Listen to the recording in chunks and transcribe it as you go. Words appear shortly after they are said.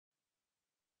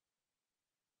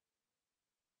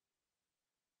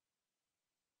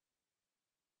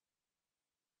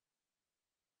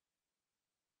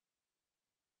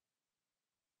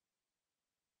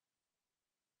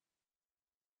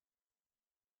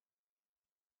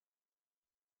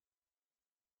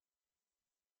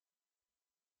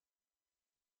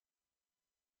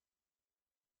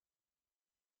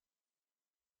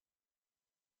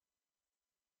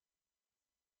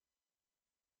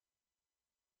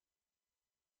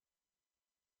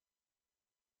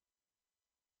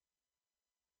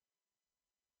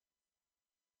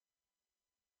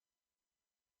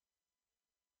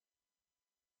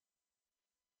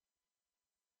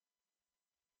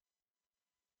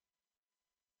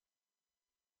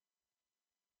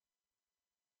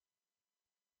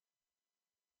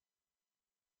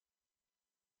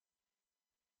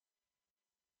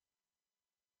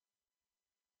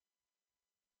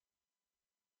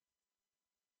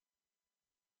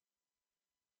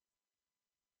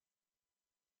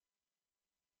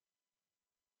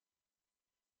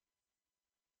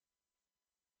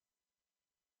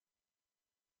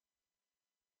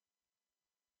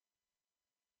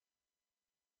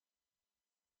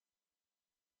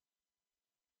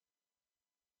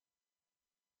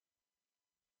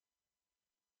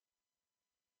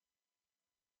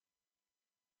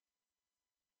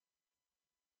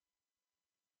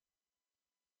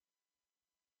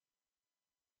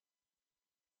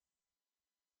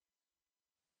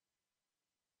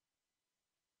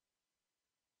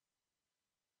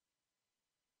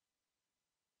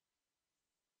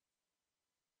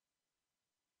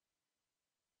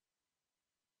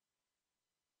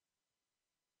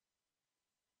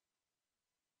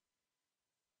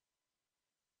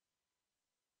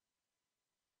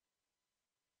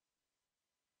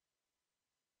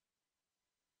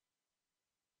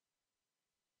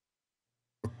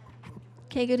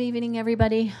Okay, good evening,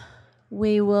 everybody.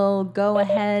 We will go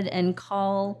ahead and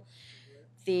call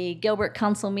the Gilbert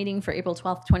Council meeting for April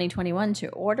 12th, 2021 to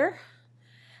order.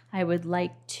 I would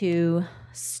like to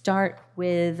start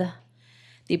with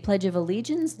the Pledge of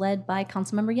Allegiance led by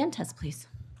Councilmember Yentes, please.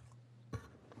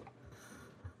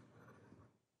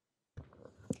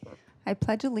 I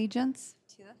pledge allegiance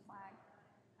to the flag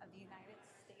of the United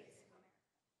States of America,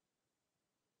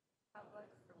 republic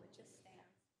for which it stands.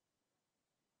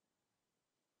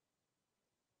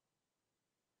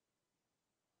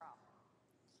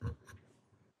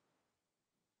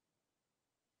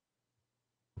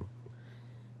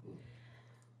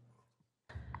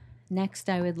 Next,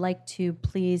 I would like to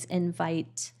please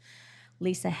invite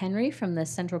Lisa Henry from the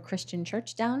Central Christian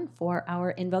Church down for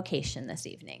our invocation this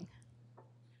evening.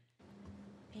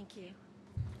 Thank you.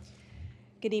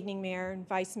 Good evening, Mayor and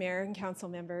Vice Mayor and council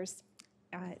members.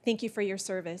 Thank you for your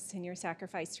service and your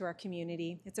sacrifice to our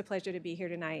community. It's a pleasure to be here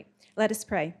tonight. Let us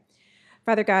pray.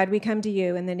 Father God, we come to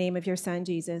you in the name of your Son,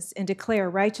 Jesus, and declare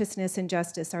righteousness and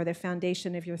justice are the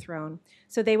foundation of your throne,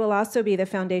 so they will also be the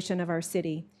foundation of our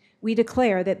city. We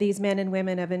declare that these men and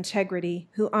women of integrity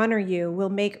who honor you will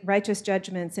make righteous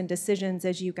judgments and decisions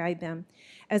as you guide them,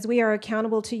 as we are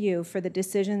accountable to you for the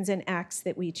decisions and acts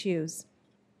that we choose.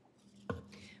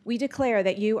 We declare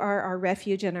that you are our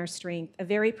refuge and our strength, a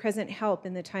very present help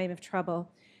in the time of trouble.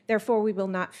 Therefore, we will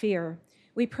not fear.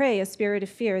 We pray a spirit of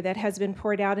fear that has been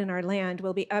poured out in our land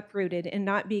will be uprooted and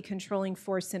not be controlling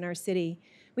force in our city.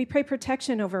 We pray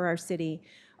protection over our city,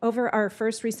 over our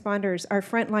first responders, our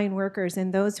frontline workers,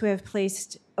 and those who have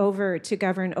placed over to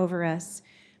govern over us.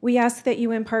 We ask that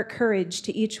you impart courage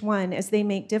to each one as they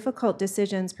make difficult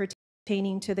decisions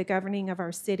pertaining to the governing of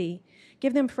our city.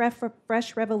 Give them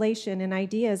fresh revelation and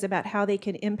ideas about how they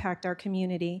can impact our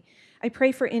community. I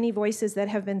pray for any voices that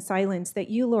have been silenced, that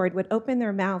you, Lord, would open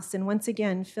their mouths and once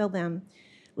again fill them.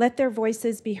 Let their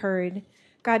voices be heard.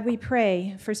 God, we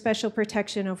pray for special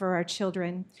protection over our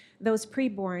children, those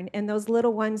preborn and those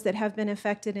little ones that have been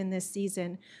affected in this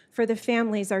season, for the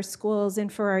families, our schools,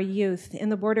 and for our youth in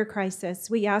the border crisis.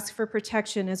 We ask for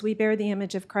protection as we bear the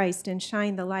image of Christ and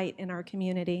shine the light in our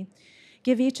community.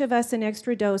 Give each of us an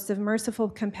extra dose of merciful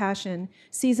compassion,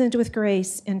 seasoned with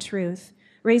grace and truth.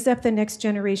 Raise up the next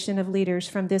generation of leaders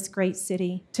from this great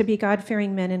city to be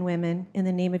God-fearing men and women. In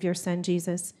the name of your Son,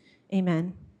 Jesus,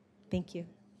 amen. Thank you.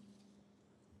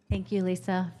 Thank you,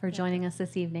 Lisa, for joining us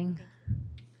this evening.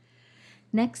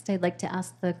 Next, I'd like to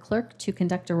ask the clerk to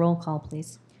conduct a roll call,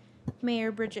 please.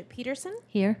 Mayor Bridget Peterson.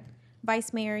 Here.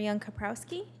 Vice Mayor Jan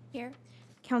Kaprowski. Here.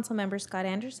 Councilmember Scott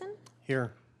Anderson.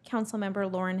 Here. Councilmember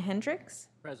Lauren Hendricks.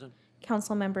 Present.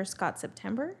 Councilmember Scott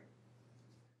September.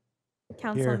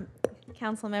 Here.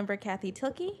 Councilmember Kathy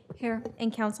Tilkey. Here.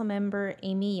 And Councilmember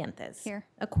Amy Yentes. Here.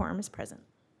 A quorum is present.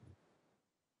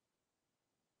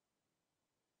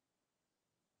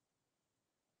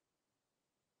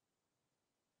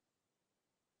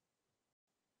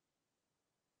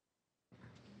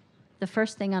 The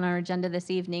first thing on our agenda this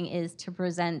evening is to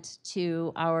present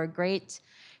to our great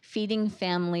Feeding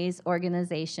Families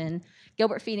organization.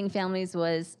 Gilbert Feeding Families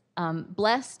was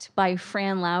blessed by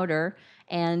Fran Lauder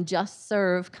and Just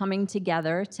Serve coming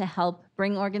together to help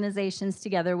bring organizations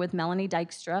together with Melanie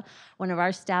Dykstra, one of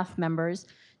our staff members,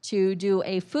 to do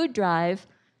a food drive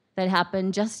that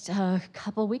happened just a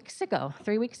couple weeks ago,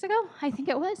 3 weeks ago, I think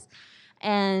it was.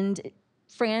 And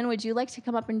Fran, would you like to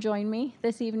come up and join me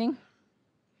this evening?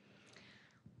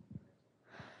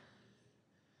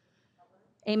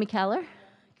 Amy Keller,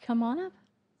 come on up.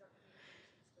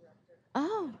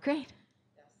 Oh, great.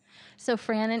 So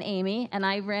Fran and Amy, and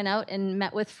I ran out and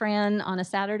met with Fran on a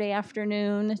Saturday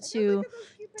afternoon to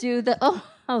do the, oh,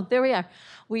 there we are.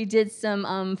 We did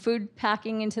some food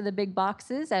packing into the big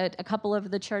boxes at a couple of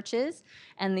the churches,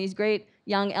 and these great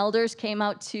young elders came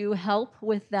out to help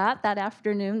with that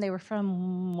afternoon. They were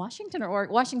from Washington or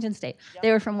Washington State. Yep. They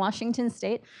were from Washington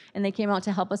State, and they came out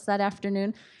to help us that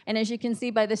afternoon. And as you can see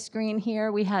by the screen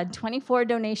here, we had 24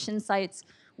 donation sites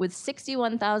with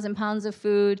 61,000 pounds of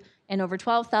food and over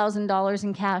 $12,000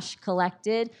 in cash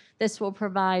collected. This will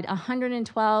provide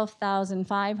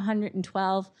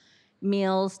 112,512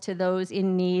 meals to those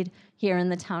in need here in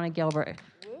the town of Gilbert.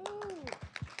 Woo.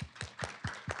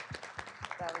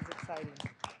 That was exciting.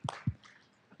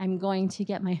 I'm going to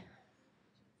get my...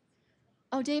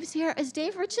 Oh, Dave's here. Is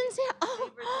Dave Richens here?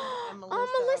 Oh,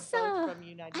 Melissa. From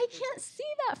United I can't see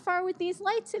that far with these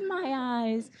lights in my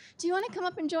eyes. Do you want to come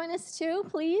up and join us too,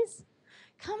 please?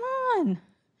 Come on.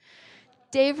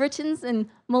 Dave Richens and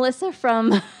Melissa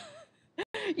from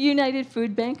United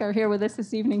Food Bank are here with us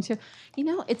this evening too. You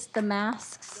know, it's the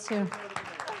masks too.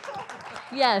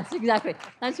 Yes, exactly.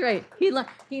 That's right. He know.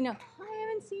 Hi,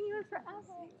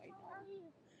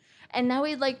 And now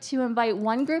we'd like to invite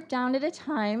one group down at a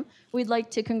time. We'd like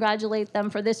to congratulate them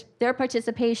for their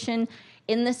participation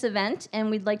in this event, and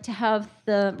we'd like to have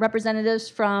the representatives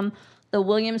from the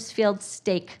Williamsfield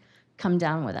Steak come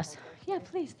down with us. Yeah,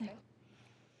 please. That's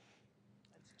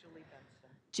Julie Benson.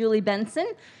 Julie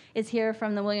Benson is here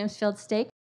from the Williamsfield Steak.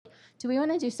 Do we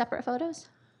want to do separate photos?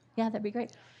 Yeah, that'd be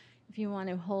great. If you want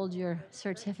to hold your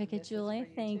certificate, Julie.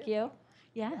 Thank you.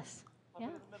 Yes. Yeah.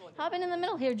 Hop in the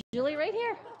middle here, Julie. Right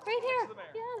here. Right here.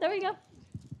 Yeah, there we go.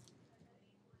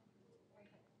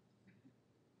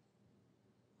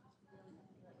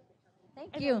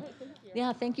 Thank you.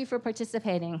 Yeah, thank you for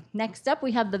participating. Next up,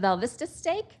 we have the Val Vista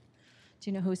Steak. Do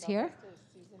you know who's here?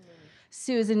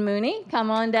 Susan Mooney. Come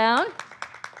on down.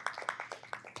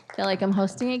 I feel like I'm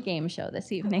hosting a game show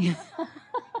this evening.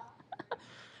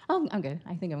 Oh, I'm good.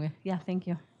 I think I'm good. Yeah, thank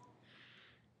you.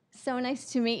 So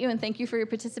nice to meet you, and thank you for your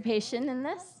participation in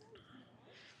this.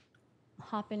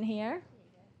 Hop in here.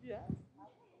 Yeah.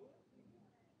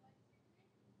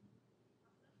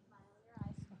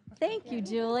 Thank you,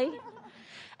 Julie.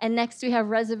 And next we have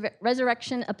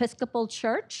Resurrection Episcopal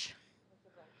Church.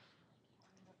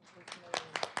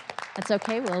 That's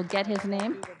okay. We'll get his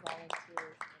name.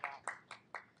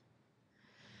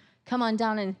 Come on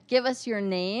down and give us your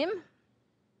name.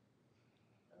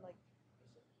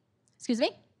 Excuse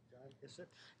me?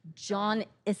 John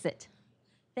Issett.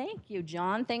 Thank you,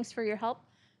 John. Thanks for your help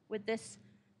with this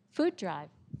food drive.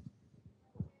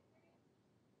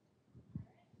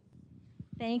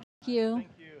 Thank you. Thank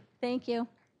you. Thank you.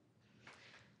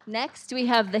 Next, we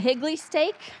have the Higley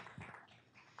Steak.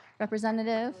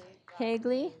 Representative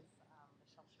Higley.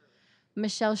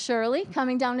 Michelle Shirley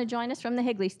coming down to join us from the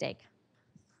Higley Steak.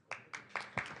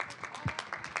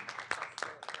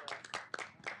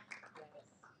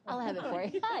 I'll have it for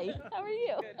you. Hi, how are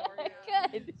you? Good, how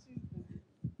are you? Good.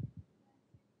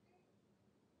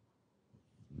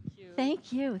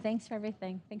 Thank you. Thanks for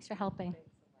everything. Thanks for helping.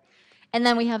 And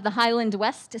then we have the Highland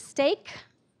West Steak.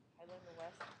 Highland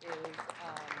West is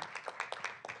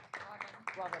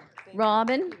Robin. Thank you.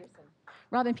 Robin. Peterson.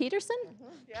 Robin Peterson?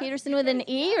 Yes, Peterson you with an guys-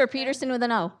 E or Peterson with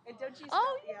an O? And don't you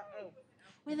Oh, spell- yeah. Oh.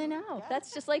 With an O. Yes.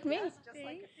 That's just like me. Yes, just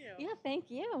like you. Yeah, thank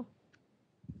you.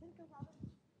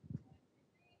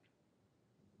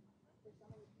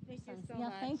 Thank you so Yeah,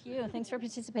 much. thank you. Thanks for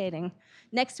participating.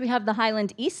 Next, we have the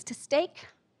Highland East Steak.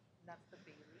 That's the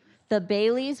Bailey's. The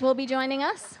Baileys will be joining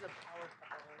us. The power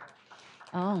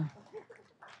couple. Oh.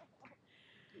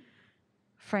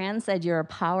 Fran said you're a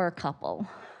power couple.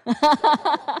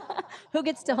 Who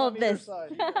gets to hold this?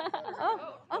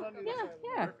 Oh, yeah,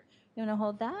 here. You want to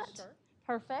hold that? Sure.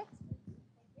 Perfect.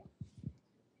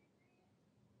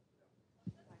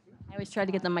 I always try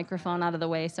to get the microphone out of the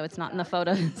way so it's not in the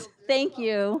photos. Thank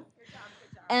you.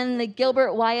 And the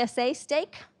Gilbert YSA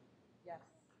Steak. Yes.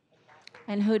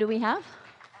 And who do we have?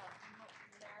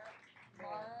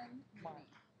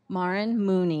 Marin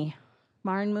Mooney.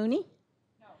 Marin Mooney?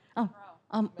 No.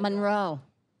 Oh, Monroe.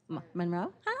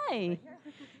 Monroe? Hi.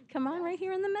 Come on, right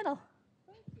here in the middle.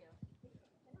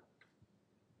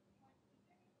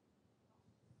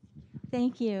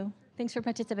 Thank you. Thanks for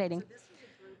participating. So this was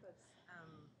a group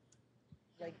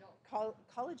of like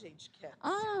college age kids.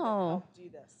 Oh, that helped do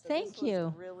this. So thank this was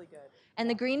you. Really good. And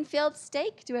the Greenfield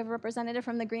Steak. Do we have a representative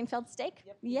from the Greenfield Steak?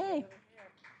 Yep. Yay.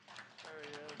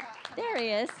 There he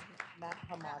is. Matt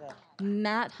Hamada.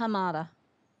 Matt Hamada.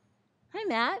 Hi,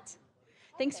 Matt.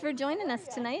 Thanks for joining us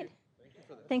tonight.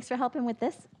 Thanks for helping with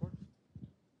this.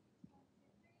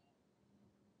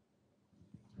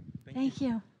 Thank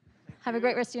you. Have a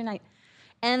great rest of your night.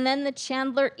 And then the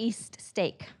Chandler East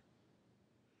Steak.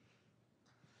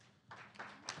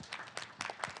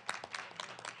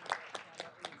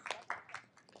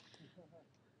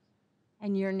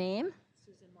 And your name?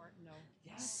 Susan Martineau.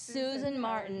 Yes. Susan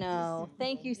Martineau.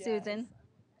 Thank you, Susan.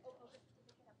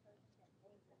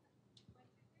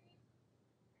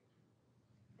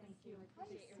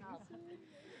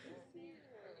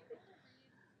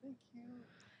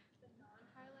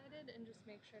 Highlighted and just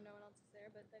make sure no one else is there,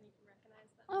 but then you can recognize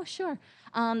them. Oh, sure.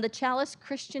 The Chalice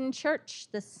Christian Church,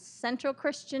 the Central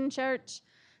Christian Church,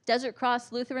 Desert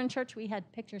Cross Lutheran Church. We had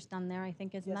pictures done there, I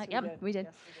think, isn't Yes, that? we Yep, did. we did.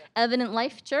 Yes, we did. Evident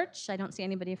Life Church. I don't see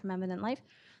anybody from Evident Life.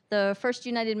 The First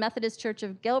United Methodist Church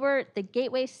of Gilbert, the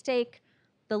Gateway Steak,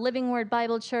 the Living Word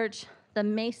Bible Church, the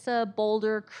Mesa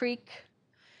Boulder Creek,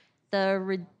 the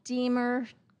Redeemer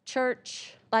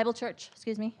Church, Bible Church,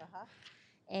 excuse me,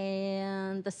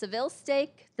 and the Seville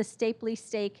Steak, the Stapley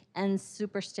Steak, and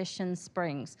Superstition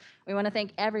Springs. We want to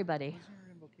thank everybody. Was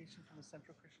your invocation from the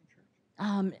Central Christian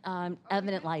Church?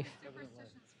 Evident Life.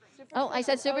 Oh, I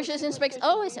said Superstition Springs.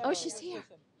 Oh, she's here.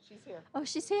 She's here. Oh,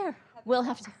 she's here. We'll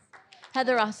have to.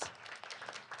 Heather Ross.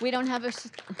 We don't have a.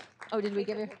 Oh, did we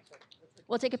give her?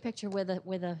 We'll take a picture with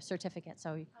a certificate.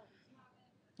 So.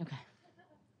 Okay.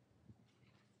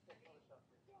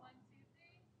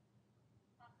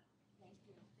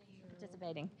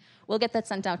 Participating. We'll get that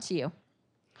sent out to you.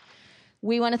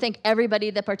 We want to thank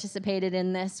everybody that participated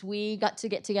in this. We got to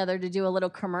get together to do a little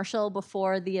commercial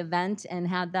before the event and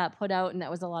had that put out, and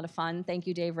that was a lot of fun. Thank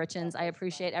you, Dave Richens. I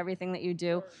appreciate everything that you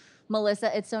do.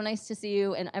 Melissa, it's so nice to see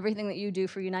you and everything that you do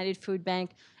for United Food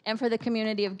Bank and for the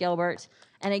community of Gilbert.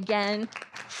 And again,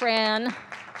 Fran,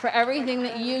 for everything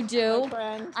that you do.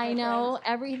 I know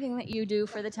everything that you do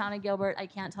for the town of Gilbert. I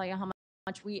can't tell you how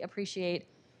much we appreciate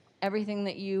everything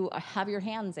that you have your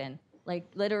hands in.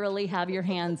 Like literally have your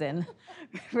hands in,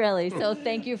 really. So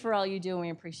thank you for all you do, and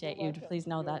we appreciate you. Please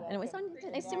know that. And it was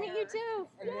nice to meet you too.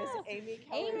 And Miss Amy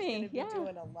Keller's going to be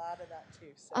doing a lot of that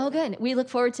too. So. Oh, good. We look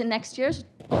forward to next year's,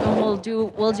 and we'll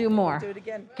do more. We'll do it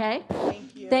again. Okay.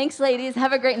 Thank you. Thanks, ladies.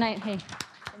 Have a great night. Hey,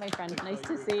 my friend. Nice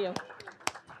to see you.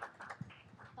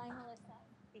 Bye, Melissa.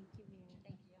 Thank you, Mary.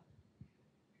 Thank you.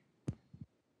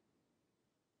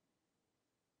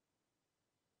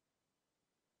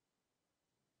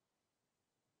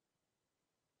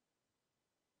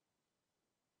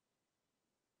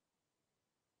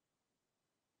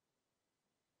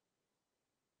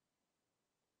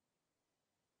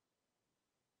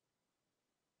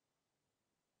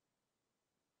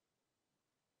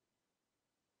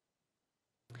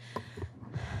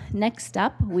 Next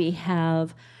up, we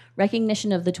have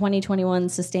recognition of the 2021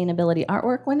 Sustainability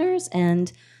Artwork winners,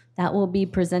 and that will be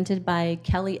presented by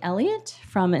Kelly Elliott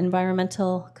from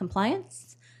Environmental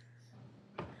Compliance.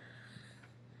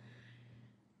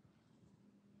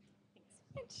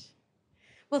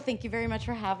 Well, thank you very much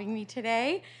for having me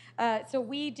today. So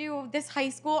we do this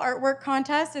high school artwork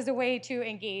contest as a way to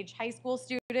engage high school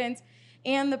students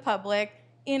and the public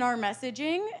in our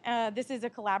messaging. This is a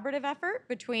collaborative effort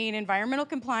between environmental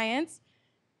compliance,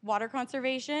 water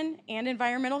conservation, and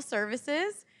environmental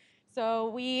services. So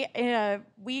we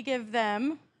give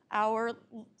them our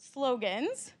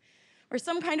slogans or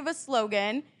some kind of a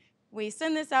slogan. We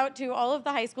send this out to all of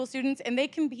the high school students, and they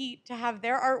compete to have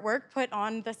their artwork put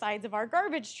on the sides of our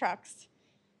garbage trucks.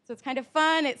 So it's kind of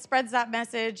fun. It spreads that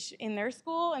message in their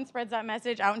school and spreads that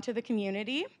message out into the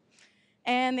community.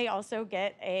 And they also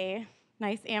get a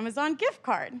nice Amazon gift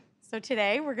card. So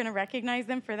today we're going to recognize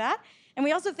them for that. And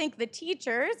we also thank the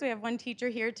teachers. We have one teacher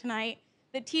here tonight.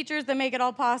 The teachers that make it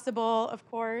all possible, of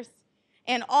course.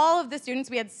 And all of the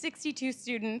students. We had 62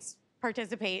 students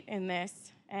participate in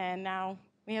this. And now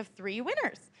we have 3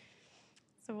 winners.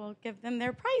 So we'll give them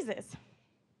their prizes.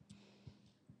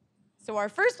 So our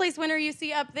first place winner you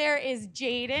see up there is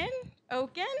Jaden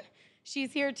Oken.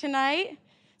 She's here tonight.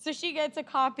 So she gets a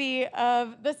copy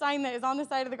of the sign that is on the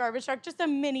side of the garbage truck, just a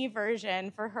mini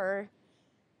version for her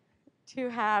to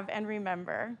have and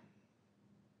remember.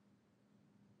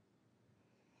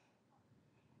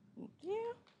 Thank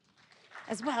you.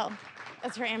 As well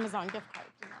as her Amazon gift card,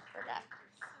 do not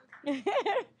forget.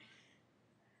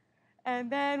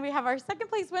 And then we have our second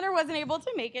place winner, wasn't able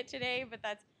to make it today, but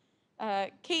that's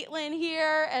Caitlin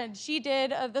here, and she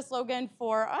did the slogan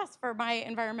for us for my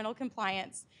environmental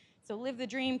compliance. So live the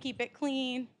dream, keep it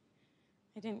clean.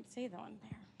 I didn't say that one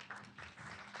there.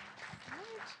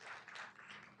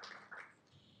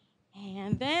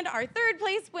 And then our third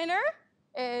place winner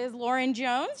is Lauren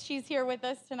Jones. She's here with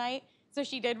us tonight. So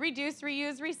she did reduce,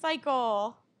 reuse,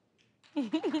 recycle.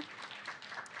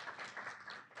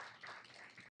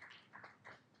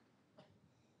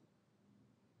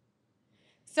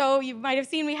 So you might have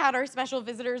seen we had our special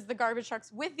visitors, the garbage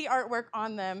trucks, with the artwork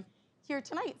on them here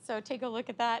tonight. So take a look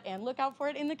at that and look out for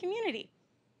it in the community.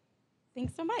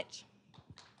 Thanks so much.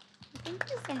 Thank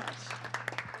you so much.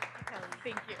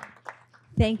 Thank you.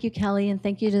 Thank you, Kelly, and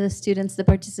thank you to the students that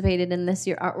participated in this.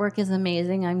 Your artwork is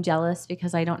amazing. I'm jealous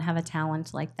because I don't have a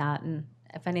talent like that, and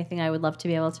if anything, I would love to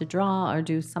be able to draw or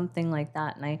do something like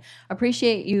that, and I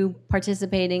appreciate you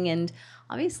participating and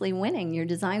obviously winning. Your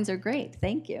designs are great.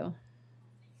 Thank you.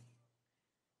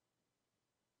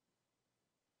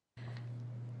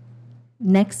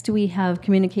 Next, we have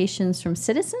communications from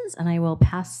citizens, and I will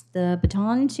pass the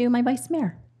baton to my vice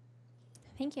mayor.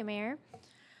 Thank you, Mayor.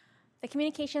 The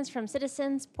communications from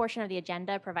citizens portion of the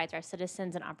agenda provides our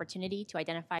citizens an opportunity to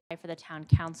identify for the town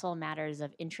council matters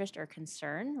of interest or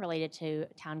concern related to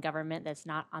town government that's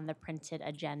not on the printed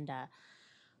agenda.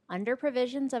 Under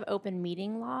provisions of open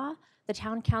meeting law, the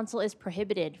town council is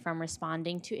prohibited from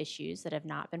responding to issues that have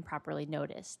not been properly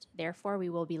noticed. Therefore, we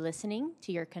will be listening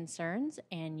to your concerns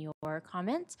and your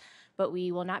comments, but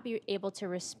we will not be able to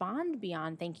respond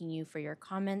beyond thanking you for your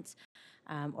comments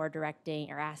or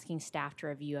directing or asking staff to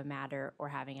review a matter or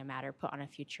having a matter put on a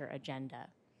future agenda.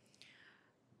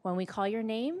 When we call your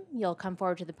name, you'll come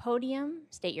forward to the podium,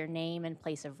 state your name and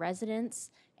place of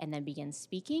residence, and then begin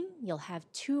speaking. You'll have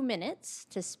 2 minutes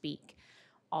to speak.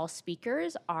 All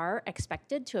speakers are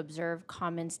expected to observe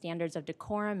common standards of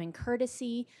decorum and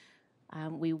courtesy.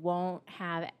 We won't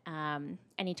have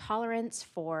any tolerance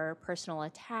for personal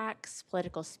attacks,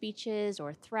 political speeches,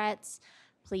 or threats.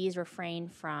 Please refrain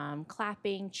from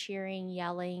clapping, cheering,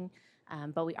 yelling,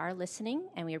 but we are listening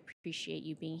and we appreciate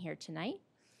you being here tonight.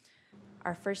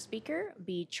 Our first speaker will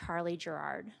be Charlie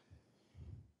Gerard.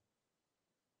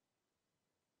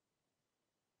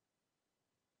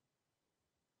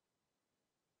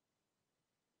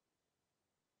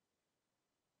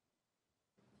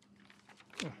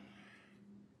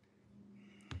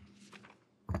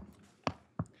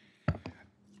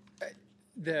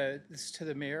 This to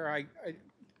the mayor.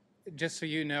 Just so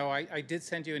you know, I did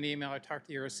send you an email. I talked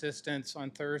to your assistants on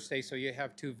Thursday, so you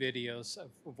have 2 videos of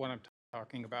what I'm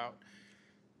talking about.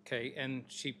 Okay, and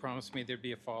she promised me there'd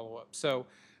be a follow-up. So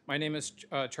my name is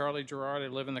Charlie Gerard. I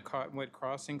live in the Cottonwood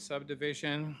Crossing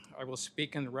subdivision. I will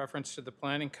speak in reference to the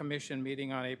Planning Commission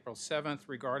meeting on April 7th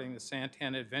regarding the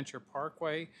Santana Adventure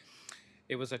Parkway.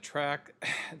 It was a track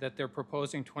that they're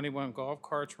proposing 21 golf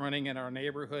carts running in our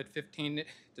neighborhood 15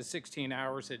 to 16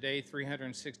 hours a day,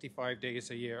 365 days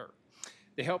a year.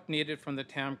 The help needed from the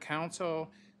town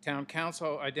council. Town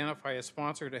council identify a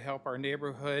sponsor to help our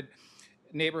neighborhood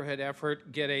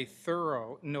effort get a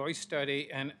thorough noise study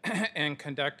and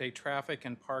conduct a traffic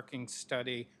and parking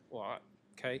study.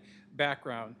 Okay,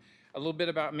 background. A little bit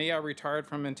about me. I retired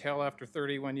from Intel after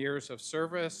 31 years of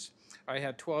service. I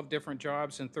had 12 different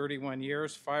jobs in 31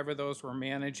 years. 5 of those were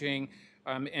managing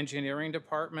engineering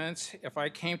departments. If I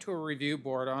came to a review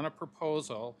board on a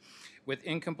proposal with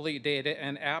incomplete data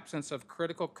and absence of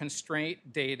critical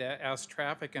constraint data as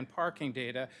traffic and parking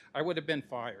data, I would have been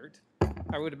fired.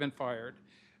 I would have been fired.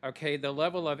 Okay, the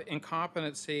level of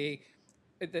incompetency,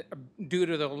 due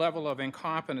to the level of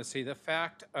incompetency, the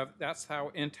fact of that's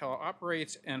how Intel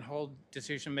operates and hold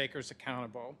decision makers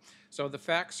accountable. So the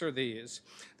facts are these.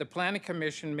 The Planning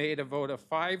Commission made a vote of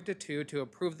 5-2 to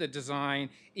approve the design,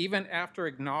 even after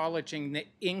acknowledging the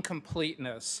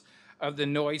incompleteness of the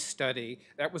noise study.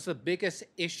 That was the biggest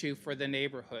issue for the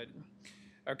neighborhood.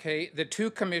 Okay, the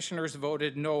 2 commissioners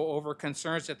voted no over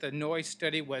concerns that the noise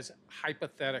study was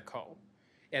hypothetical.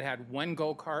 It had 1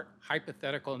 go-kart,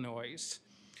 hypothetical noise.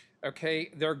 Okay,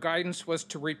 their guidance was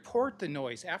to report the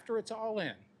noise after it's all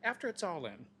in,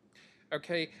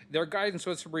 Okay, their guidance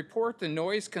was to report the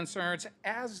noise concerns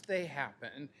as they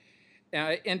happen,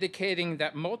 indicating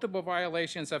that multiple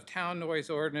violations of town noise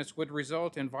ordinance would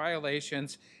result in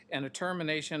violations and a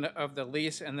termination of the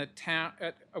lease and the town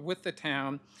with the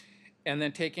town, and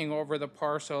then taking over the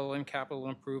parcel and capital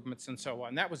improvements and so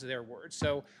on. That was their words.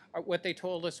 So what they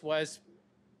told us was,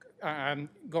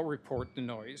 go report the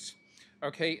noise.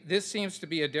 Okay, this seems to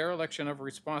be a dereliction of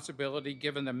responsibility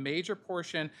given the major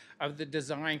portion of the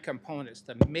design components.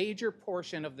 The major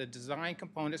portion of the design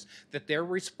components that they're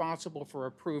responsible for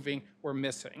approving were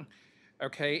missing.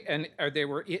 Okay, and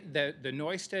the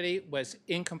noise study was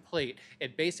incomplete.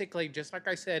 It basically, just like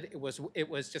I said, it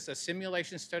was just a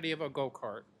simulation study of a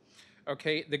go-kart.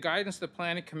 Okay, the guidance of the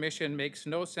Planning Commission makes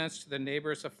no sense to the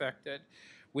neighbors affected.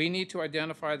 We need to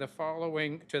identify the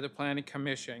following to the Planning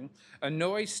Commission. A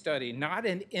noise study, not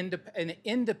an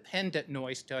independent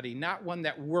noise study, not one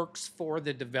that works for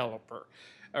the developer.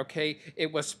 Okay,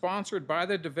 it was sponsored by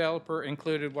the developer,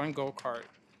 included 1 go-kart.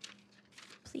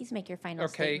 Please make your final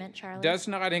statement, Charlie. Does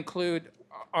not include,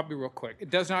 I'll be real quick. It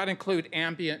does not include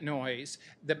ambient noise.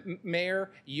 The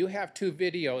mayor, you have 2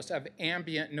 videos of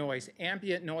ambient noise.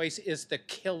 Ambient noise is the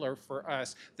killer for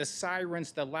us. The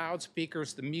sirens, the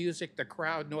loudspeakers, the music, the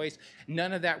crowd noise,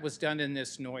 none of that was done in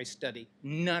this noise study.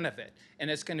 None of it.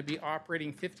 And it's going to be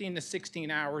operating 15 to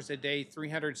 16 hours a day,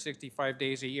 365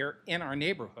 days a year in our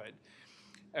neighborhood.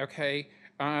 Okay,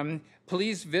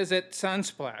 please visit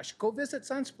Sunsplash. Go visit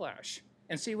Sunsplash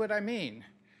and see what I mean.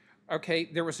 Okay,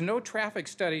 there was no traffic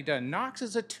study done. Knox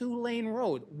is a 2-lane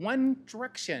road, 1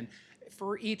 direction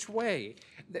for each way.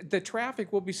 The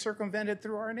traffic will be circumvented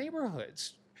through our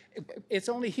neighborhoods. It's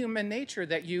only human nature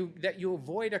that you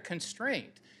avoid a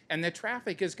constraint, and the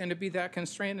traffic is going to be that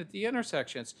constraint at the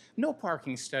intersections. No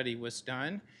parking study was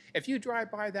done. If you drive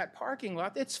by that parking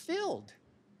lot, it's filled.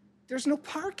 There's no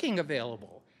parking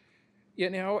available. You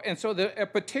know, and so a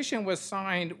petition was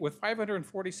signed with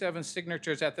 547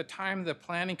 signatures at the time of the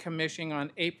Planning Commission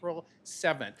on April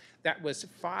 7th. That was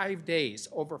 5 days,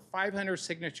 over 500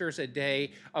 signatures a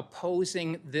day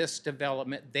opposing this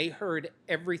development. They heard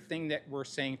everything that we're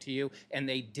saying to you, and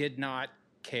they did not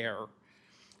care.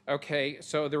 Okay,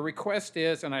 so the request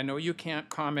is, and I know you can't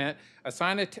comment,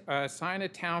 assign a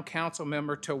town council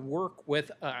member to work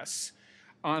with us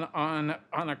on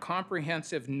a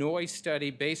comprehensive noise study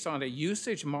based on a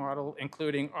usage model,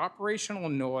 including operational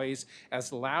noise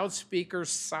as loudspeakers,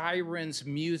 sirens,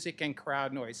 music, and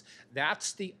crowd noise.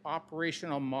 That's the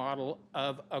operational model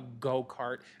of a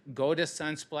go-kart. Go to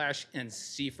Sunsplash and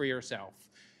see for yourself.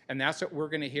 And that's what we're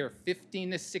going to hear 15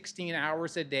 to 16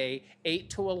 hours a day, 8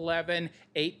 to 11,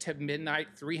 8 to midnight,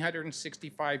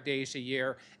 365 days a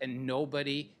year, and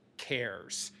nobody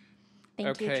cares.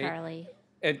 Thank you, Charlie.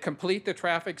 And complete the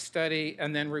traffic study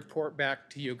and then report back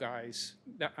to you guys.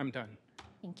 I'm done.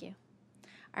 Thank you.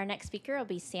 Our next speaker will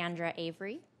be Sandra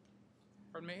Avery.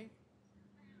 Pardon me?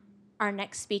 Our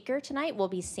next speaker tonight will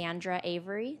be Sandra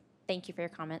Avery. Thank you for your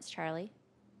comments, Charlie.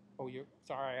 Oh, you're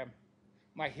sorry.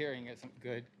 My hearing isn't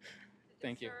good.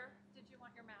 Thank you. Sir, did you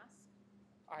want your mask?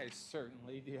 I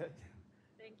certainly did.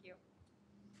 Thank you.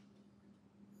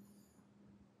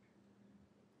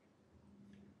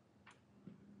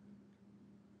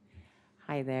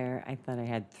 Hi there. I thought I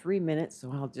had 3 minutes,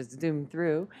 so I'll just zoom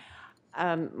through.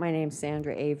 My name's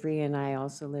Sandra Avery, and I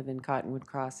also live in Cottonwood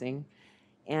Crossing.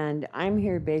 And I'm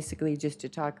here basically just to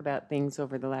talk about things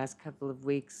over the last couple of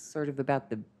weeks, sort of about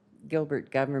the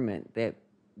Gilbert government that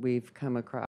we've come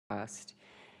across,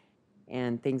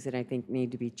 and things that I think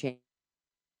need to be changed.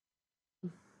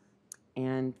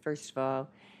 And first of all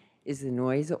is the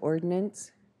noise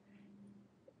ordinance.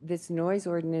 This noise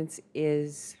ordinance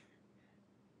is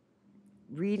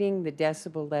reading the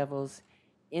decibel levels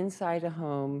inside a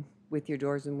home with your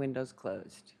doors and windows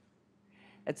closed.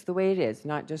 That's the way it is,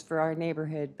 not just for our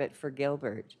neighborhood, but for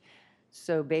Gilbert.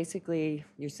 So basically,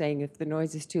 you're saying if the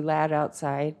noise is too loud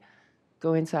outside,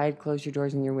 go inside, close your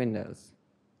doors and your windows.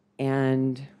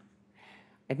 And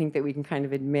I think that we can kind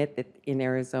of admit that in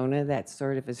Arizona, that's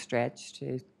sort of a stretch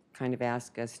to kind of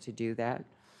ask us to do that.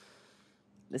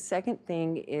 The second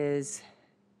thing is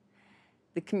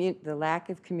the lack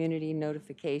of community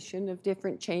notification of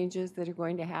different changes that are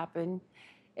going to happen.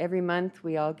 Every month,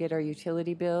 we all get our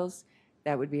utility bills.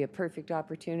 That would be a perfect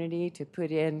opportunity to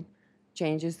put in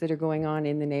changes that are going on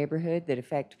in the neighborhood that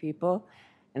affect people.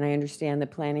 And I understand the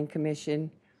Planning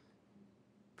Commission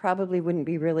probably wouldn't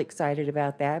be really excited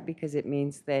about that because it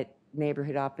means that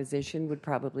neighborhood opposition would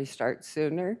probably start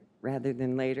sooner rather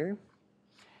than later.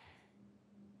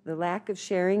 The lack of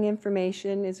sharing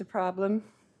information is a problem.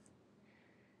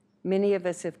 Many of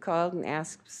us have called and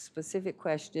asked specific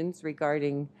questions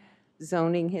regarding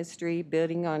zoning history,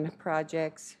 building on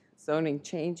projects, zoning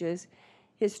changes,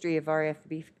 history of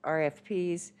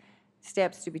RFPs,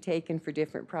 steps to be taken for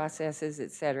different processes,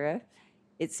 et cetera.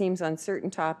 It seems on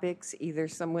certain topics, either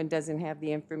someone doesn't have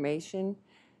the information,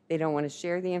 they don't want to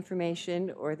share the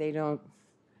information, or they don't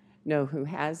know who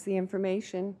has the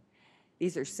information.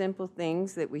 These are simple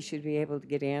things that we should be able to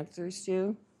get answers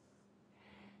to.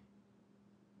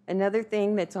 Another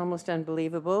thing that's almost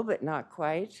unbelievable, but not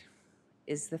quite,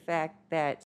 is the fact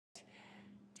that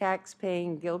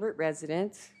tax-paying Gilbert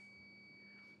residents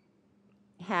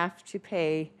have to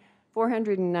pay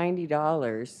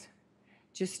 $490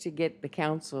 just to get the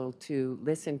council to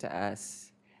listen to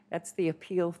us. That's the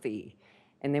appeal fee.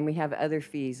 And then we have other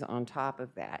fees on top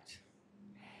of that.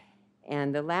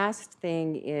 And the last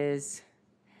thing is,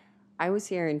 I was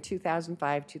here in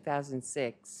 2005,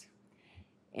 2006.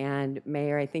 And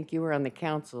Mayor, I think you were on the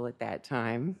council at that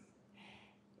time.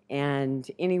 And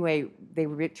anyway, they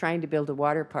were trying to build a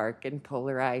water park in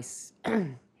Polar Ice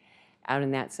out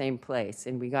in that same place.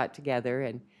 And we got together,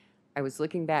 and I was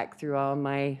looking back through all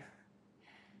my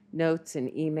notes and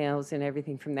emails and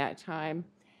everything from that time.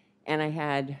 And I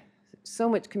had so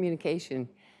much communication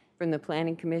from the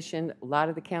Planning Commission, a lot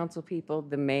of the council people,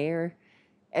 the mayor,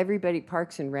 everybody,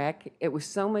 Parks and Rec. It was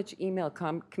so much email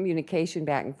communication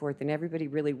back and forth and everybody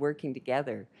really working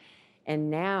together. And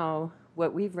now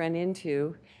what we've run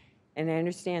into, and I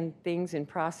understand things and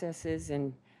processes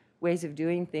and ways of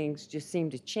doing things just seem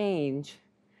to change,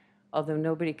 although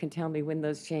nobody can tell me when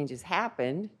those changes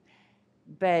happened.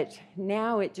 But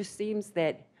now it just seems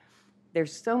that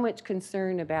there's so much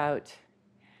concern about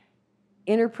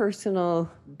interpersonal,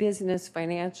 business,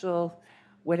 financial,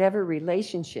 whatever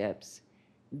relationships,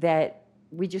 that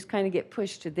we just kind of get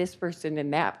pushed to this person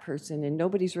and that person, and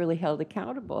nobody's really held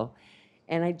accountable.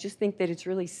 And I just think that it's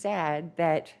really sad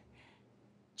that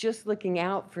just looking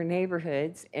out for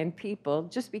neighborhoods and people,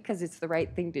 just because it's the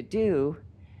right thing to do,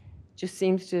 just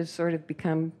seems to sort of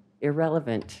become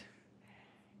irrelevant.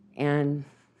 And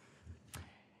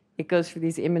it goes for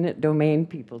these eminent domain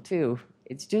people too.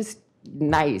 It's just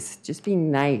nice, just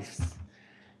being nice.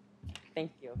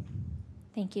 Thank you.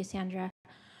 Thank you, Sandra.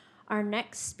 Our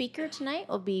next speaker tonight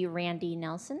will be Randy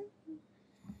Nelson.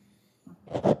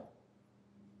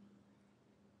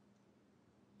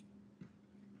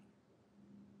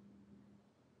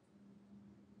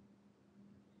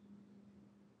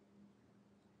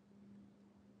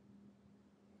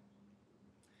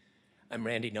 I'm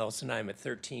Randy Nelson. I'm at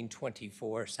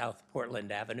 1324 South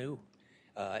Portland Avenue.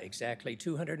 Exactly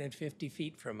 250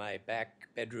 feet from my back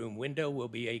bedroom window will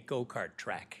be a go-kart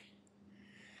track.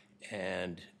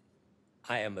 And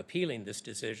I am appealing this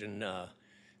decision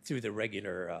through the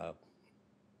regular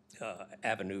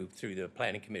avenue, through the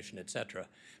Planning Commission, et cetera.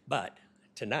 But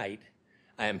tonight,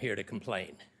 I am here to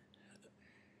complain.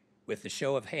 With the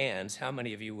show of hands, how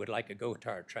many of you would like a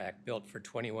go-kart track built for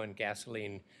 21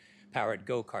 gasoline-powered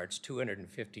go-karts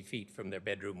 250 feet from their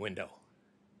bedroom window?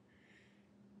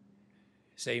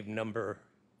 Same number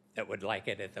that would like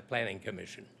it at the Planning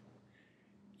Commission.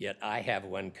 Yet I have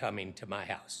one coming to my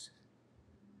house.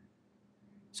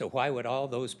 So why would all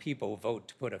those people vote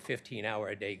to put a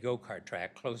 15-hour-a-day go-kart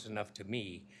track close enough to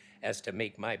me as to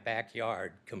make my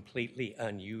backyard completely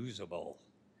unusable?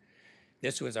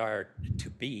 This was to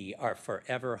be our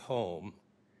forever home,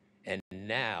 and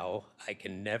now I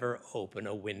can never open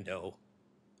a window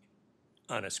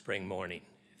on a spring morning.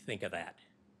 Think of that.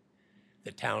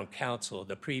 The town council,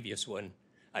 the previous one,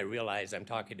 I realize I'm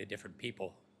talking to different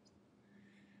people,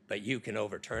 but you can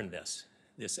overturn this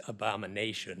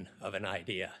abomination of an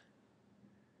idea.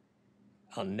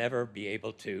 I'll never be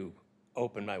able to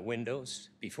open my windows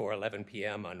before 11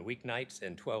 p.m. on weeknights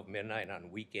and 12 midnight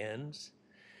on weekends.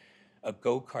 A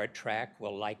go-kart track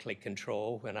will likely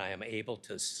control when I am able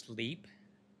to sleep.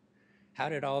 How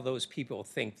did all those people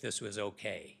think this was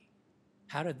okay?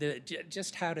 How did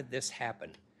this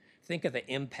happen? Think of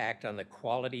the impact on the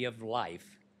quality of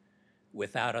life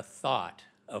without a thought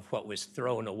of what was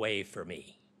thrown away for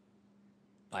me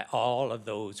by all of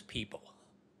those people.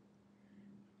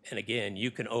 And again,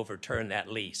 you can overturn that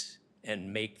lease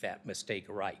and make that mistake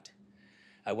right.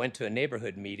 I went to a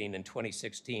neighborhood meeting in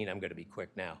 2016, I'm gonna be quick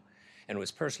now, and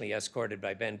was personally escorted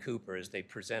by Ben Cooper as they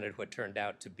presented what turned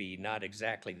out to be not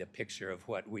exactly the picture of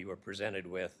what we were presented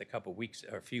with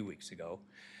a few weeks ago.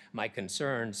 My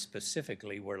concerns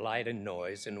specifically were light and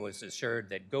noise, and was assured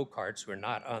that go-karts were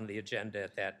not on the agenda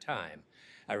at that time.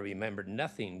 I remembered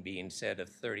nothing being said of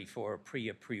 34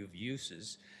 pre-approved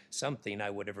uses, something I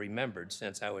would have remembered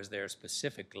since I was there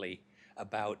specifically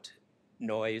about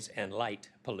noise and light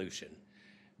pollution.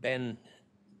 Ben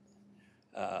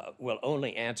will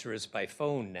only answer us by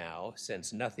phone now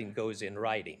since nothing goes in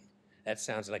writing. That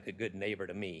sounds like a good neighbor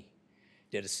to me.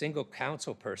 Did a single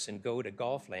council person go to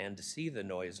Golfland to see the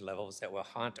noise levels that will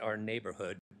haunt our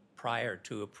neighborhood prior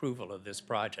to approval of this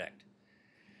project?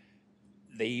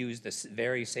 They use the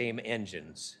very same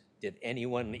engines. Did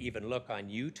anyone even look on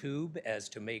YouTube as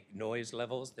to make noise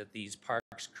levels that these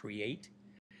parks create?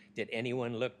 Did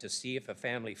anyone look to see if a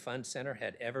family fun center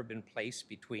had ever been placed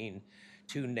between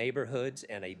two neighborhoods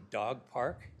and a dog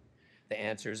park? The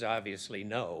answer is obviously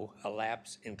no, a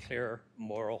lapse in clear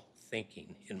moral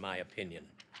thinking, in my opinion.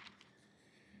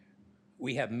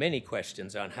 We have many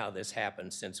questions on how this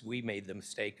happened since we made the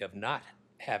mistake of not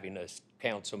having a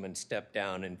councilman step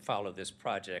down and follow this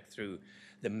project through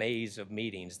the maze of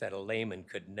meetings that a layman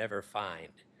could never find.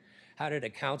 How did a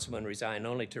councilman resign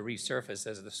only to resurface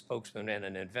as the spokesman and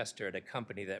an investor at a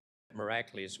company that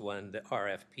miraculously won the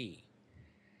RFP?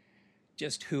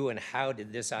 Just who and how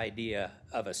did this idea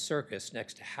of a circus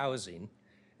next to housing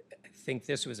think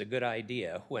this was a good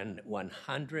idea when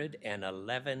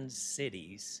 111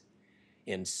 cities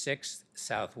in 6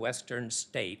 southwestern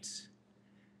states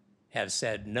have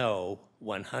said no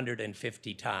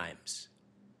 150 times?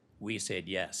 We said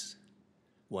yes.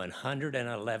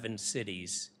 111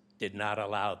 cities did not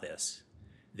allow this.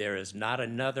 There is not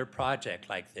another project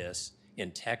like this in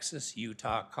Texas,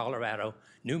 Utah, Colorado,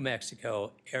 New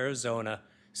Mexico, Arizona,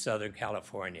 Southern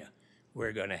California.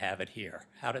 We're going to have it here.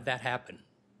 How did that happen?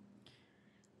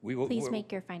 Please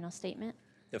make your final statement.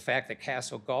 The fact that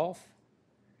Castle Golf,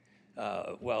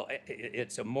 well,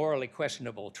 it's a morally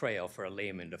questionable trail for a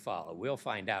layman to follow. We'll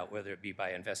find out whether it be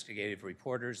by investigative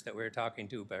reporters that we're talking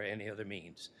to, by any other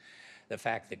means. The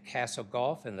fact that Castle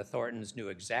Golf and the Thorntons knew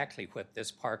exactly what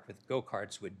this park with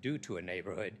go-karts would do to a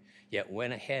neighborhood, yet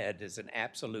went ahead as an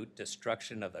absolute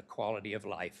destruction of the quality of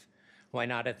life. Why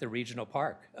not at the regional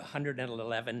park?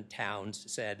 111 towns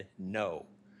said no.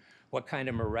 What kind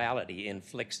of morality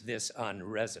inflicts this on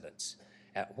residents?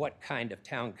 At what kind of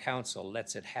town council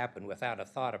lets it happen without a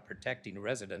thought of protecting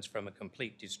residents from a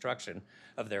complete destruction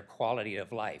of their quality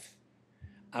of life?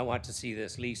 I want to see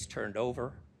this lease turned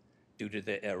over due to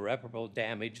the irreparable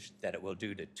damage that it will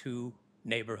do to 2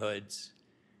 neighborhoods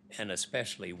and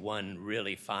especially one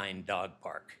really fine dog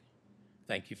park.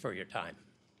 Thank you for your time.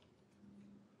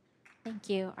 Thank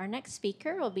you. Our next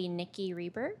speaker will be Nikki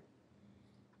Reber.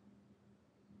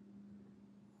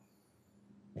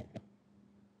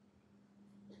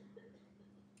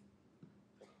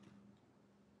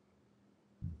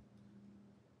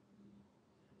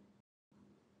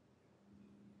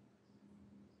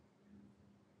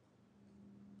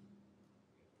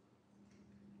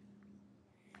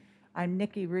 I'm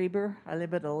Nikki Reber. I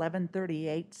live at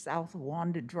 1138 South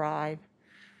Wanda Drive.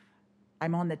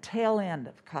 I'm on the tail end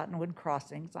of Cottonwood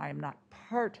Crossings. I am not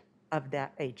part of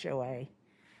that HOA,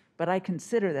 but I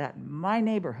consider that my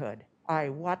neighborhood. I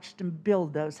watched them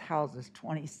build those houses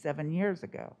 27 years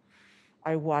ago.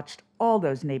 I watched all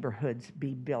those neighborhoods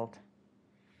be built.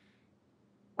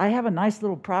 I have a nice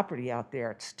little property out there.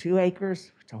 It's 2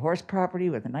 acres. It's a horse property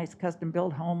with a nice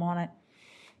custom-built home on it.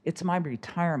 It's my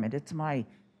retirement. It's my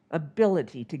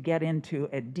ability to get into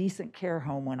a decent care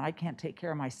home when I can't take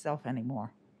care of myself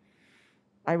anymore.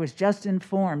 I was just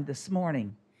informed this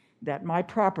morning that my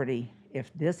property,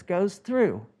 if this goes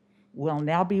through, will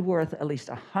now be worth at least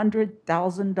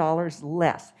 $100,000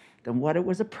 less than what it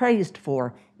was appraised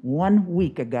for 1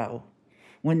 week ago,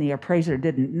 when the appraiser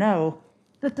didn't know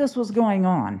that this was going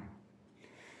on.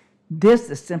 This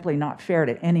is simply not fair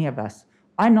to any of us.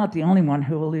 I'm not the only one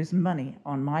who will lose money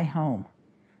on my home.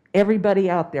 Everybody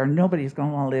out there, nobody's going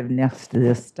to want to live next to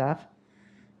this stuff.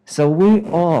 So we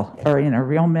all are in a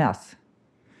real mess.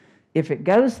 If it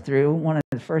goes through, one of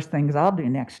the first things I'll do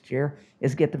next year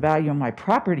is get the value of my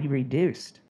property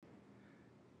reduced.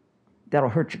 That'll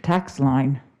hurt your tax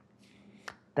line.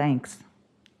 Thanks.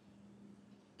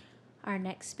 Our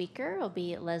next speaker will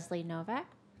be Leslie Novak.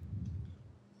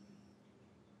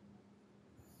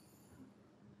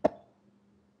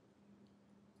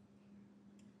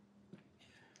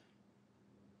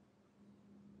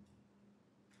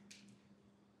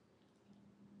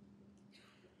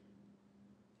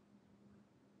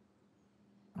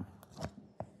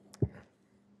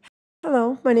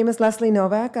 Hello, my name is Leslie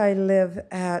Novak. I live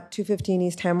at 215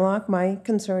 East Hemlock. My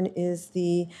concern is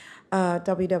the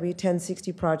WW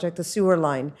 1060 project, the sewer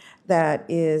line that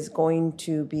is going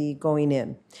to be going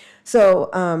in. So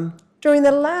during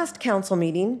the last council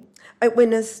meeting, I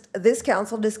witnessed this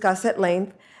council discuss at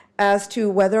length as to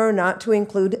whether or not to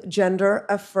include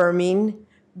gender-affirming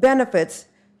benefits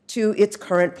to its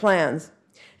current plans.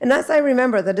 And as I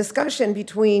remember, the discussion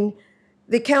between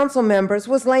the council members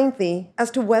was lengthy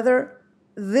as to whether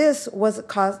this was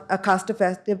a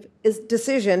cost-effective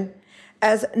decision,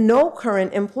 as no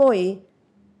current employee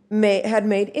had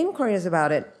made inquiries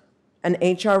about it. An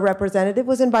HR representative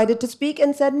was invited to speak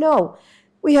and said, no,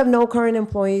 we have no current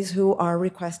employees who are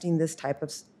requesting this type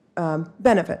of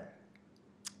benefit.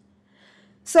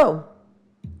 So,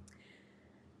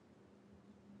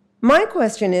 my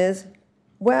question is,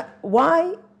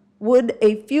 why would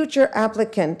a future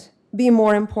applicant be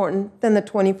more important than the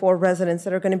 24 residents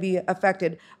that are going to be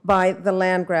affected by the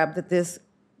land grab that this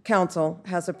council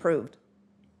has approved?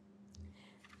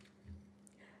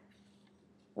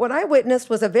 What I witnessed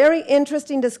was a very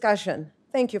interesting discussion.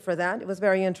 Thank you for that. It was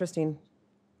very interesting.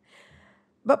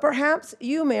 But perhaps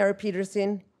you, Mayor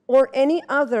Peterson, or any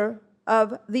other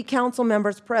of the council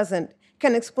members present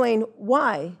can explain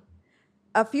why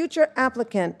a future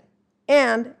applicant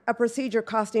and a procedure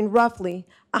costing roughly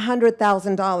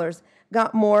 $100,000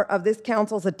 got more of this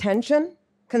council's attention,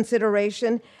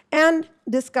 consideration, and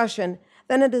discussion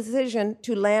than a decision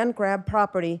to land grab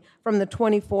property from the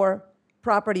 24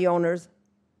 property owners,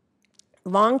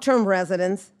 long-term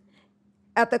residents,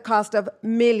 at the cost of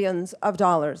millions of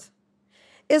dollars.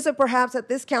 Is it perhaps that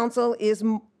this council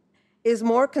is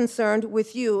more concerned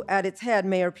with you at its head,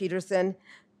 Mayor Peterson,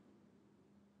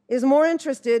 is more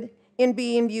interested in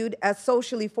being viewed as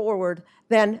socially forward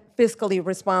than fiscally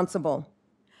responsible?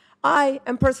 I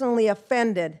am personally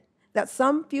offended that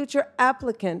some future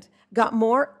applicant got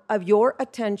more of your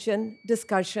attention,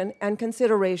 discussion, and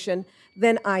consideration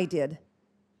than I did.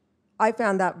 I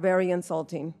found that very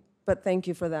insulting, but thank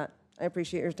you for that. I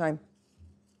appreciate your time.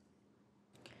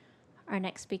 Our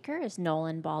next speaker is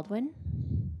Nolan Baldwin.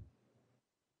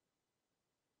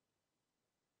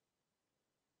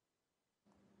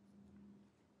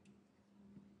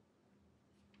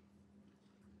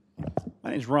 My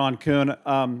name's Ron Kuhn.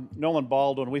 Nolan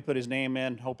Baldwin, we put his name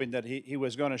in hoping that he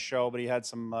was going to show, but he had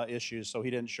some issues, so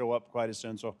he didn't show up quite as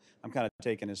soon, so I'm kind of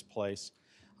taking his place.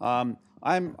 I'm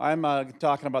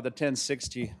talking about the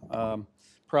 1060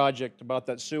 project, about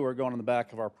that sewer going in the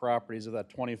back of our properties of that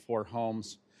 24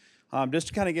 homes. Just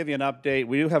to kind of give you an update,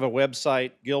 we do have a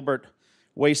website,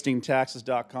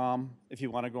 gilbertwastingtaxes.com, if you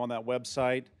want to go on that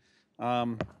website.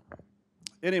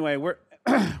 Anyway,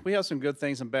 we have some good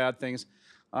things and bad things.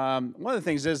 One of the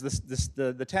things is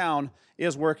the town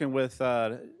is working with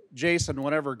Jason.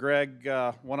 Whenever Greg,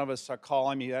 one of us,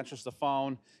 call him, he answers the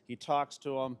phone, he talks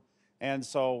to him, and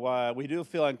so we do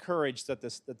feel encouraged that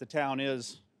the town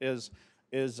is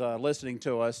listening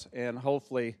to us, and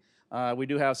hopefully we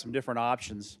do have some different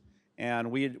options,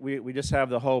 and we just have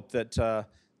the hope that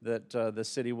the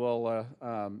city will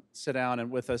sit down and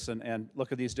with us and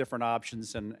look at these different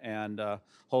options, and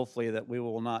hopefully that we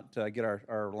will not get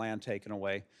our land taken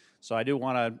away. So I do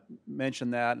want to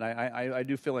mention that, and I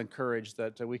do feel encouraged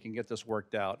that we can get this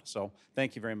worked out. So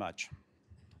thank you very much.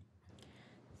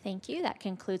 Thank you. That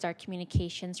concludes our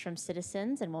communications from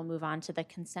citizens, and we'll move on to the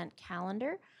consent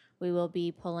calendar. We will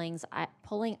be pulling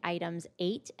items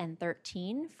 8 and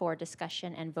 13 for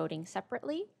discussion and voting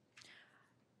separately.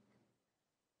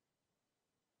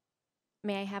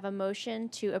 May I have a motion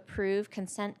to approve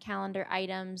consent calendar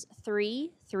items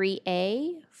 3,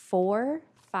 3A, 4,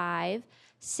 5,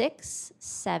 6,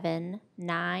 7,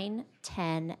 9,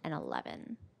 10, and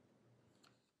 11?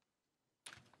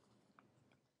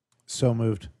 So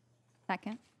moved.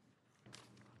 Second.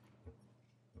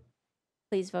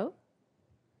 Please vote.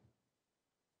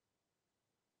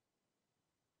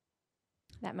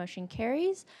 That motion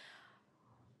carries.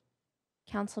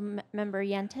 Councilmember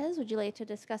Yentes, would you like to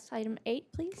discuss item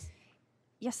 8, please?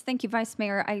 Yes, thank you, Vice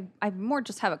Mayor. I more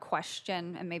just have a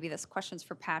question, and maybe this question's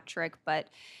for Patrick, but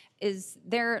is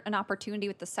there an opportunity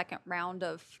with the second round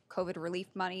of COVID relief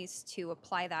monies to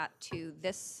apply that to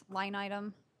this line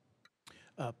item?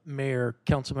 Mayor,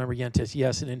 Councilmember Yentes,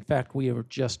 yes, and in fact, we were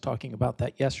just talking about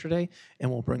that yesterday, and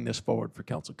we'll bring this forward for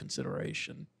council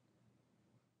consideration.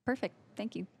 Perfect,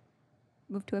 thank you.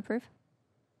 Move to approve.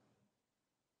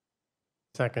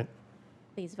 Second.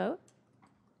 Please vote.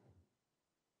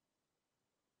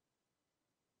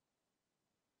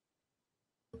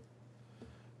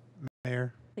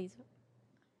 Mayor. Please vote.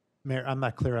 Mayor, I'm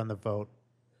not clear on the vote.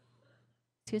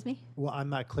 Excuse me? Well, I'm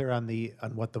not clear on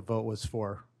what the vote was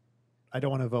for. I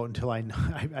don't want to vote until I know.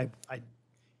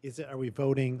 Are we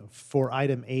voting for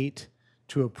item 8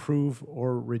 to approve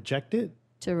or reject it?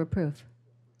 To approve.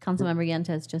 Councilmember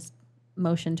Yentes just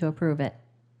motioned to approve it.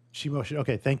 She motioned.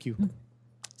 Okay, thank you.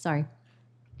 Sorry.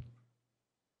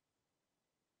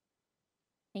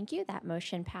 Thank you. That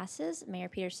motion passes. Mayor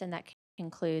Peterson, that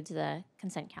concludes the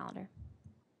consent calendar.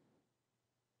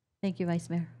 Thank you, Vice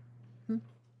Mayor.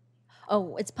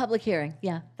 Oh, it's public hearing.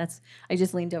 Yeah, I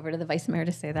just leaned over to the Vice Mayor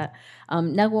to say that.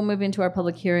 Now we'll move into our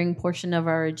public hearing portion of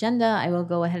our agenda. I will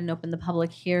go ahead and open the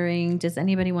public hearing. Does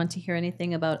anybody want to hear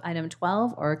anything about item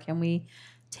 12, or can we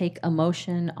take a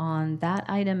motion on that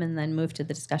item and then move to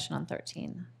the discussion on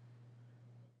 13?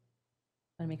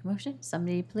 Want to make a motion?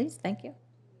 Somebody, please. Thank you.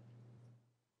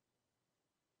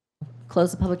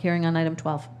 Close the public hearing on item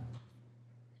 12.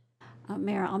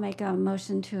 Mayor, I'll make a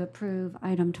motion to approve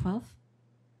item 12.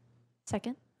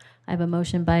 Second. I have a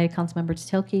motion by Councilmember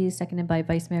Tilke, seconded by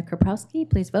Vice Mayor Kraprowski.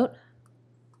 Please vote.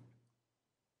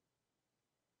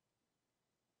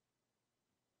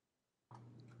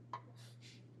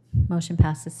 Motion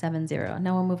passes 7-0.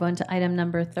 Now we'll move on to item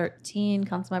number 13.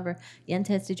 Councilmember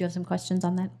Yentes, did you have some questions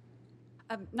on that?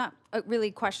 Not really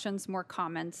questions, more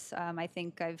comments. I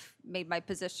think I've made my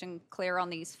position clear on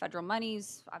these federal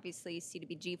monies. Obviously,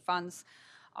 CDBG funds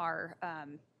are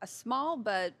a small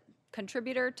but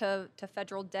contributor to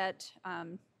federal debt.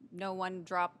 No one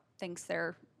thinks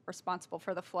they're responsible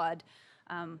for the flood.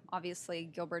 Obviously,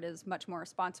 Gilbert is much more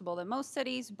responsible than most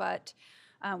cities, but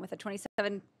with a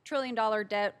 $27 trillion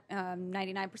debt,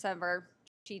 99% of our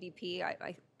GDP,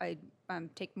 I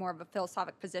take more of a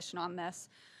philosophic position on this.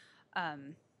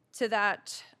 To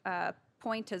that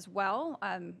point as well,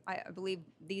 I believe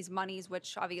these monies,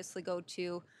 which obviously go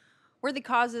to worthy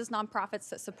causes, nonprofits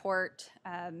that support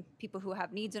people who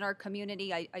have needs in our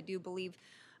community, I do believe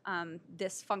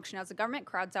this function as a government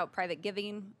crowds out private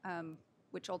giving,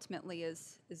 which ultimately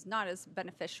is not as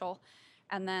beneficial.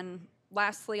 And then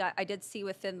lastly, I did see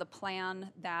within the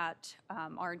plan that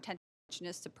our intention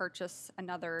is to purchase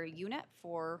another unit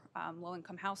for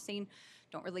low-income housing.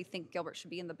 Don't really think Gilbert should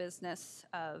be in the business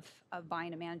of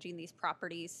buying and managing these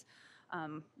properties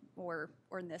or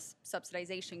in this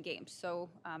subsidization game. So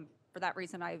for that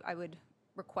reason, I would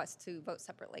request to vote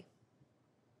separately.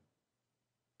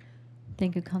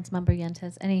 Thank you, Councilmember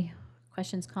Yentes. Any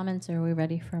questions, comments, or are we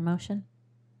ready for a motion?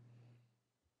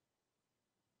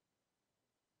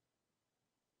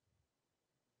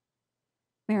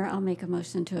 Mayor, I'll make a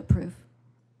motion to approve.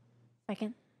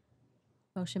 Second.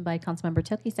 Motion by Councilmember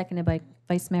Toki, seconded by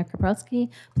Vice Mayor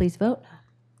Kaprowski. Please vote.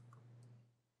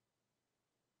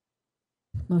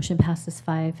 Motion passes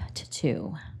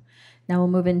 5-2. Now we'll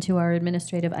move into our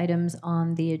administrative items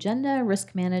on the agenda.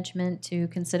 Risk management, to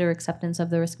consider acceptance of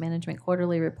the risk management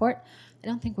quarterly report. I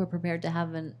don't think we're prepared to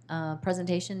have a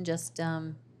presentation, just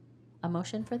a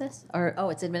motion for this? Or, oh,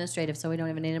 it's administrative, so we don't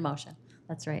even need a motion.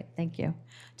 That's right, thank you.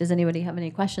 Does anybody have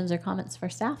any questions or comments for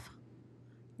staff?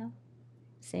 No?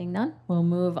 Seeing none, we'll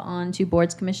move on to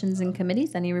boards, commissions, and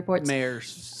committees. Any reports? Mayor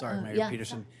yeah.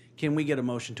 Peterson, can we get a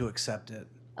motion to accept it?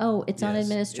 Oh, it's on Yes,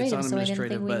 administrative, it's on so I didn't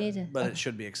think administrative, we but, needed. but it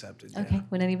should be accepted. yeah. Okay,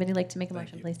 would anybody like to make a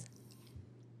motion, please?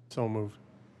 So moved.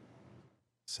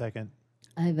 Second.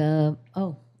 I have a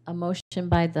motion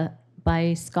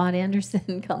by Scott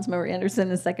Anderson, Councilmember Anderson,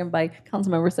 and a second by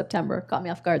Councilmember September. Caught me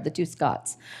off guard, the two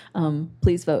Scotts.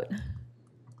 Please vote.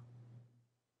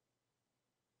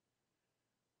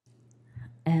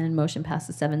 And motion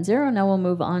passes 7-0. Now we'll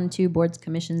move on to boards,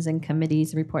 commissions, and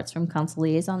committees, reports from council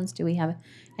liaisons. Do we have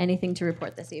anything to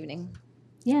report this evening?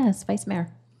 Yes, Vice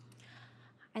Mayor.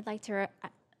 I'd like to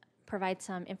provide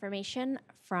some information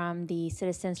from the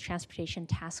Citizens Transportation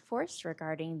Task Force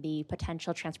regarding the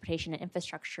potential transportation and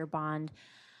infrastructure bond.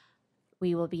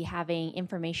 We will be having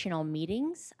informational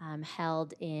meetings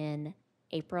held in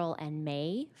April and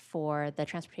May for the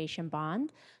transportation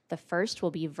bond. The first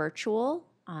will be virtual,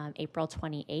 April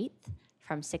 28th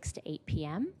from 6 to 8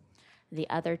 p.m. The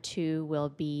other two will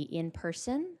be in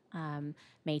person,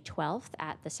 May 12th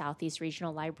at the Southeast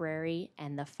Regional Library,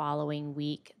 and the following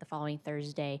week, the following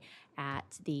Thursday, at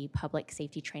the Public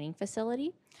Safety Training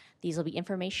Facility. These will be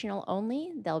informational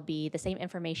only. There'll be the same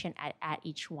information at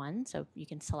each one, so you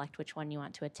can select which one you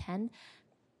want to attend.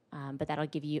 But that'll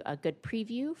give you a good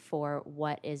preview for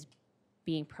what is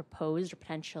being proposed or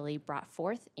potentially brought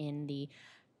forth in the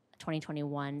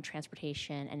 2021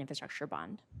 Transportation and Infrastructure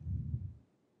Bond.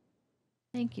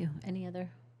 Thank you. Any other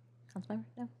council member?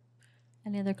 No?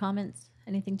 Any other comments?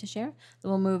 Anything to share?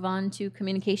 Then we'll move on to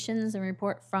communications and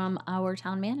report from our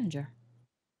town manager.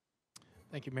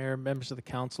 Thank you, Mayor, members of the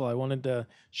council. I wanted to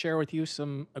share with you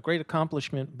a great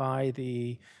accomplishment by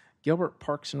the Gilbert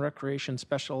Parks and Recreation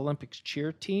Special Olympics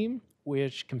cheer team,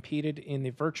 which competed in the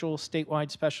virtual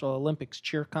statewide Special Olympics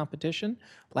cheer competition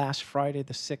last Friday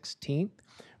the 16th.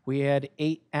 We had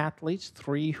 8 athletes,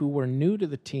 3 who were new to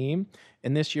the team,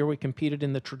 and this year we competed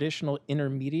in the traditional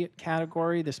intermediate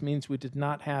category. This means we did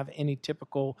not have any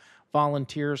typical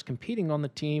volunteers competing on the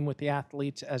team with the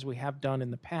athletes as we have done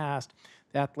in the past.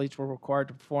 The athletes were required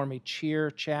to perform a cheer,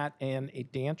 chat, and a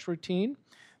dance routine.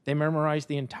 They memorized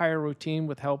the entire routine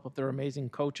with help of their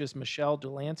amazing coaches, Michelle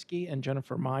Dulansky and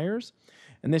Jennifer Myers.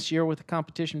 And this year, with the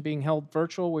competition being held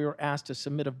virtual, we were asked to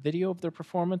submit a video of their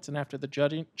performance, and after the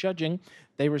judging,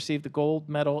 they received the gold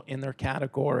medal in their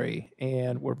category.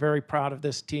 And we're very proud of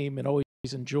this team and always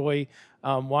enjoy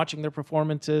watching their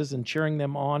performances and cheering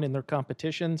them on in their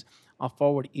competitions. I'll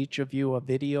forward each of you a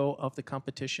video of the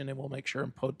competition, and we'll make sure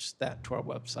and post that to our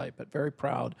website. But very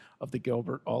proud of the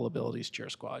Gilbert All Abilities Cheer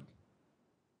Squad.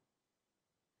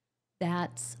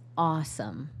 That's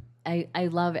awesome. I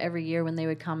love every year when they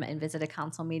would come and visit a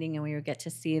council meeting and we would get to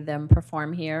see them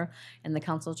perform here in the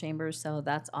council chambers. So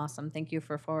that's awesome. Thank you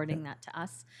for forwarding that to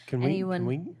us. Can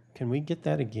we get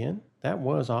that again? That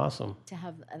was awesome. To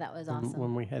have that was awesome.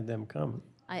 When we had them come.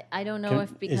 I don't know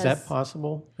if because is that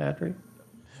possible, Patrick?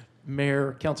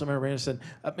 Mayor, Councilmember Anderson,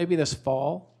 maybe this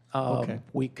fall, Okay.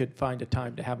 we could find a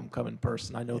time to have them come in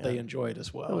person. I know they enjoy it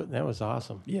as well. That was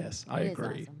awesome. Yes, I It is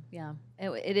agree. awesome. Yeah,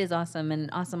 it is awesome, and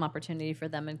awesome opportunity for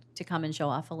them to come and show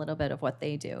off a little bit of what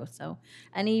they do. So,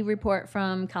 any report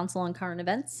from council on current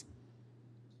events?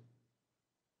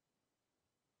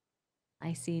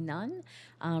 I see none.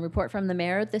 Report from the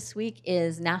mayor this week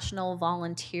is National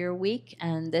Volunteer Week,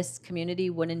 and this community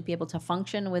wouldn't be able to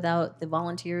function without the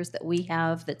volunteers that we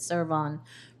have that serve on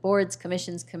boards,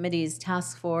 commissions, committees,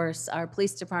 task force, our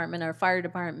police department, our fire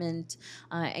department.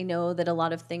 I know that a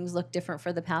lot of things look different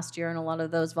for the past year, and a lot of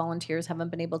those volunteers haven't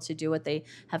been able to do what they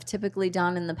have typically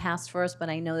done in the past for us, but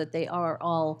I know that they are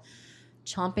all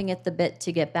chomping at the bit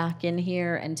to get back in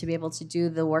here and to be able to do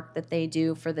the work that they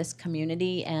do for this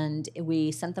community. And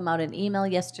we sent them out an email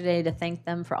yesterday to thank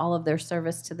them for all of their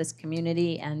service to this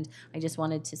community. And I just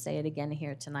wanted to say it again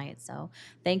here tonight. So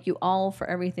thank you all for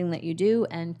everything that you do,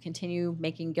 and continue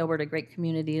making Gilbert a great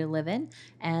community to live in.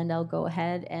 And I'll go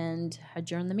ahead and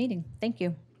adjourn the meeting. Thank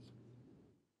you.